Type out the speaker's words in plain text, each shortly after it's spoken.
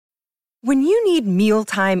When you need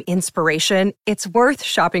mealtime inspiration, it's worth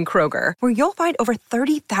shopping Kroger, where you'll find over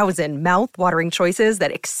 30,000 mouth-watering choices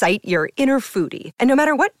that excite your inner foodie. And no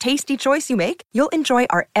matter what tasty choice you make, you'll enjoy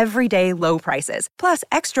our everyday low prices, plus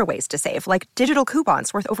extra ways to save, like digital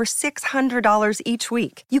coupons worth over $600 each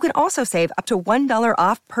week. You can also save up to $1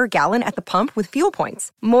 off per gallon at the pump with fuel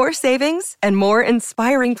points. More savings and more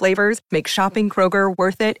inspiring flavors make shopping Kroger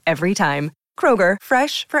worth it every time. Kroger,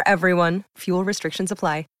 fresh for everyone. Fuel restrictions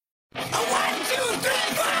apply. 1, 2, 3,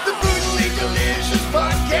 4. The Brutally Delicious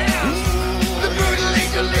Podcast. The Brutally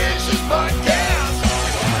Delicious Podcast.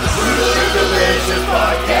 The Brutally Delicious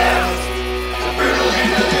Podcast. The Brutally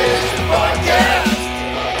Delicious Podcast.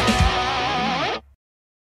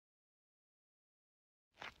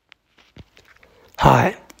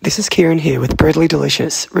 Hi, this is Kieran here with Brutally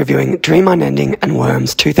Delicious, reviewing Dream Unending and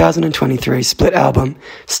Worm's 2023 split album,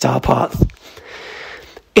 Starpath.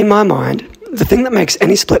 In my mind, the thing that makes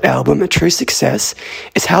any split album a true success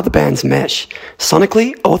is how the bands mesh,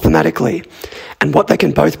 sonically or thematically, and what they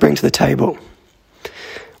can both bring to the table.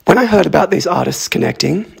 When I heard about these artists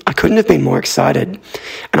connecting, I couldn't have been more excited,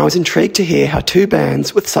 and I was intrigued to hear how two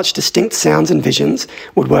bands with such distinct sounds and visions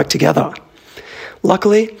would work together.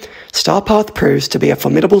 Luckily, Starpath proves to be a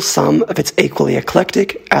formidable sum of its equally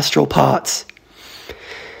eclectic, astral parts.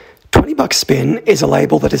 20 Buck Spin is a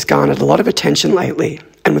label that has garnered a lot of attention lately,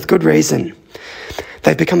 and with good reason.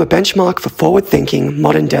 They've become a benchmark for forward-thinking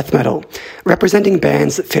modern death metal, representing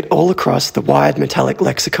bands that fit all across the wide metallic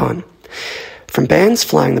lexicon. From bands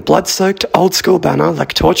flying the blood-soaked old-school banner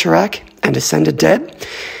like Torture Rack and Ascended Dead,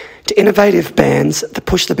 to innovative bands that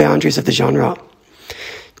push the boundaries of the genre.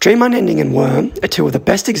 Dream Unending and Worm are two of the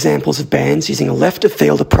best examples of bands using a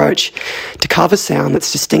left-of-field approach to carve a sound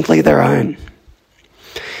that's distinctly their own.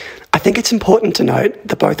 I think it's important to note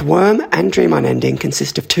that both Worm and Dream Unending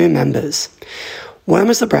consist of two members. Worm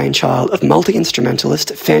is the brainchild of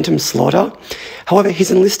multi-instrumentalist Phantom Slaughter, however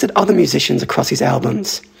he's enlisted other musicians across his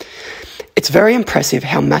albums. It's very impressive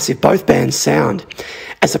how massive both bands sound,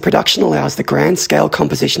 as the production allows the grand-scale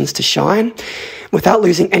compositions to shine without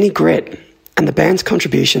losing any grit, and the band's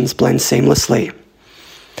contributions blend seamlessly.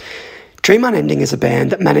 Dream Unending is a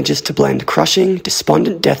band that manages to blend crushing,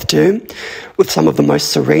 despondent death doom with some of the most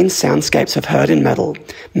serene soundscapes I've heard in metal,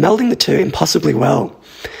 melding the two impossibly well.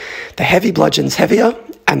 The heavy bludgeons heavier,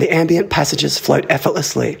 and the ambient passages float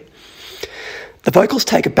effortlessly. The vocals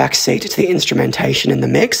take a back seat to the instrumentation in the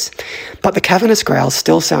mix, but the cavernous growls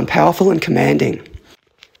still sound powerful and commanding.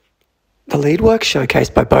 The lead work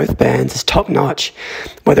showcased by both bands is top-notch,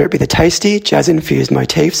 whether it be the tasty, jazz-infused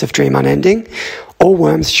motifs of Dream Unending or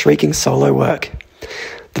Worm's shrieking solo work.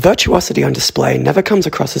 The virtuosity on display never comes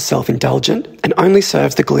across as self-indulgent and only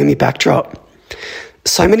serves the gloomy backdrop.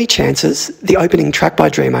 So Many Chances, the opening track by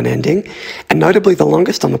Dream Unending, and notably the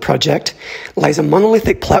longest on the project, lays a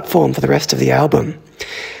monolithic platform for the rest of the album.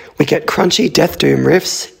 We get crunchy death doom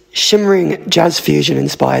riffs, shimmering jazz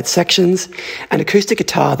fusion-inspired sections, and acoustic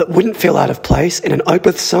guitar that wouldn't feel out of place in an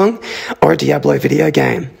Opeth song or a Diablo video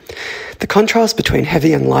game. The contrast between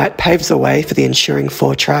heavy and light paves the way for the ensuing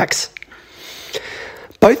 4 tracks.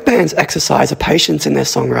 Both bands exercise a patience in their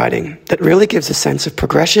songwriting that really gives a sense of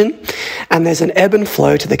progression, and there's an ebb and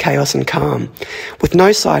flow to the chaos and calm, with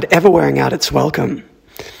no side ever wearing out its welcome.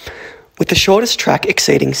 With the shortest track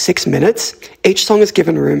exceeding 6 minutes, each song is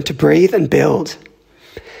given room to breathe and build.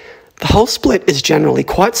 The whole split is generally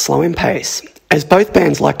quite slow in pace, as both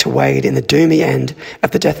bands like to wade in the doomy end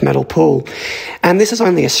of the death metal pool, and this is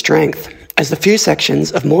only a strength, as the few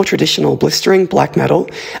sections of more traditional blistering black metal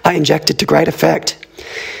are injected to great effect.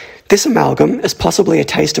 This amalgam is possibly a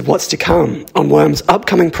taste of what's to come on Worm's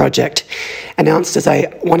upcoming project, announced as a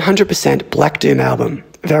 100% Black Doom album.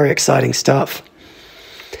 Very exciting stuff.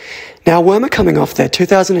 Now, Worm are coming off their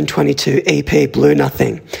 2022 EP Blue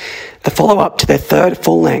Nothing, the follow-up to their third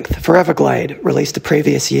full-length, Foreverglade, released the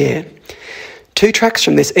previous year. 2 tracks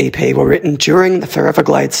from this EP were written during the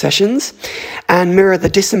Foreverglade sessions and mirror the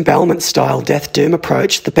disembowelment-style death doom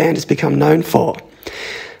approach the band has become known for.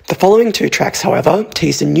 The following 2 tracks, however,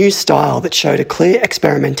 teased a new style that showed a clear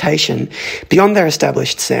experimentation beyond their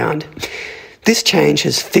established sound. This change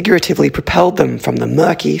has figuratively propelled them from the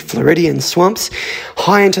murky Floridian swamps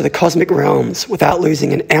high into the cosmic realms without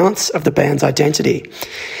losing an ounce of the band's identity.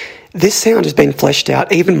 This sound has been fleshed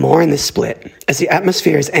out even more in this split, as the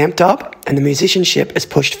atmosphere is amped up and the musicianship is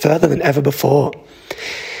pushed further than ever before.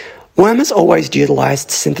 Worm has always utilised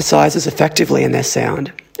synthesizers effectively in their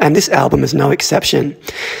sound, and this album is no exception.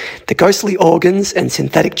 The ghostly organs and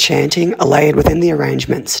synthetic chanting are layered within the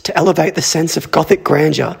arrangements to elevate the sense of gothic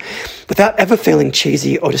grandeur without ever feeling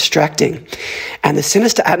cheesy or distracting, and the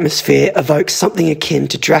sinister atmosphere evokes something akin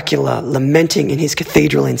to Dracula lamenting in his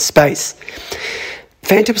cathedral in space.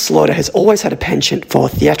 Phantom Slaughter has always had a penchant for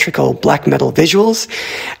theatrical black metal visuals,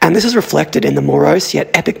 and this is reflected in the morose yet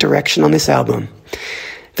epic direction on this album.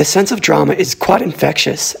 The sense of drama is quite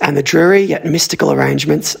infectious, and the dreary yet mystical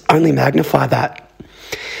arrangements only magnify that.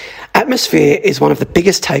 Atmosphere is one of the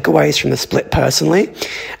biggest takeaways from the split personally,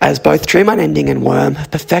 as both Dream Unending and Worm have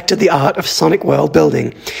perfected the art of sonic world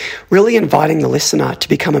building, really inviting the listener to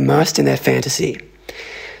become immersed in their fantasy.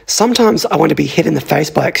 Sometimes I want to be hit in the face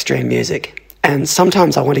by extreme music, and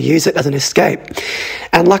sometimes I want to use it as an escape,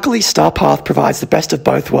 and luckily Starpath provides the best of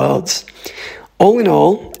both worlds. All in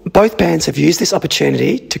all, both bands have used this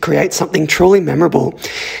opportunity to create something truly memorable,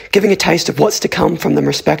 giving a taste of what's to come from them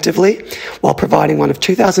respectively, while providing one of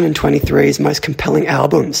 2023's most compelling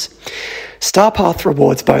albums. Starpath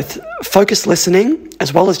rewards both focused listening,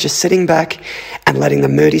 as well as just sitting back and letting the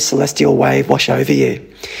moody celestial wave wash over you.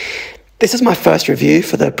 This is my first review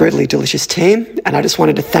for the Brutally Delicious team, and I just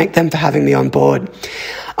wanted to thank them for having me on board.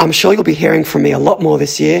 I'm sure you'll be hearing from me a lot more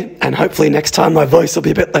this year, and hopefully next time my voice will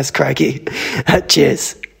be a bit less croaky.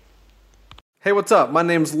 Cheers. Hey, what's up? My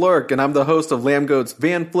name's Lurk, and I'm the host of Lambgoat's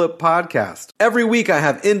Van Flip podcast. Every week I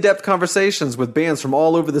have in-depth conversations with bands from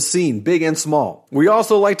all over the scene, big and small. We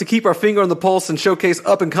also like to keep our finger on the pulse and showcase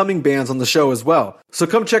up-and-coming bands on the show as well. So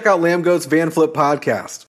come check out Lambgoat's Van Flip podcast.